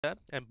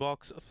and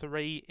box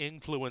 3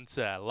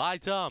 Influencer.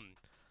 Light on.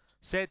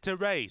 Set to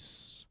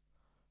race.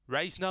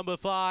 Race number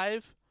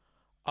 5.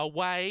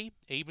 Away,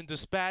 even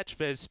dispatch.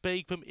 There's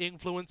speed from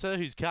Influencer,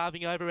 who's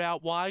carving over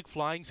out wide.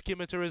 Flying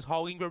Skimitar is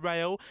holding the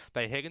rail.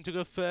 They head into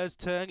the first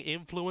turn.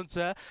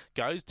 Influencer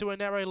goes to a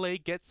narrow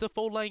lead, gets the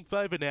full length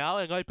over now,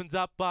 and opens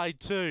up by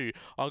 2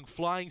 on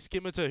Flying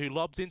Skimitar, who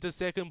lobs into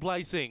second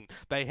placing.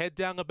 They head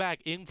down the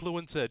back.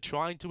 Influencer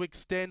trying to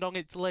extend on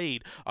its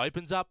lead.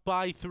 Opens up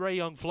by 3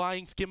 on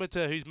Flying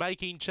Skimitar, who's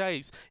making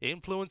chase.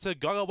 Influencer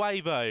got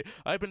away though.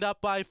 Opened up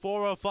by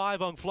 4 or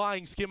 5 on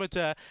Flying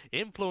Skimitar.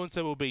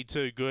 Influencer will be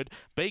too good.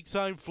 Beaks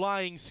home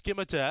Flying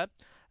Skimitar,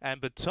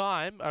 and the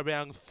time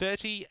around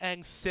 30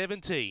 and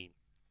 70.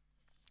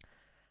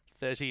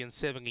 30 and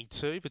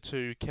 72, the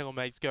two kennel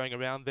mates going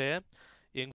around there.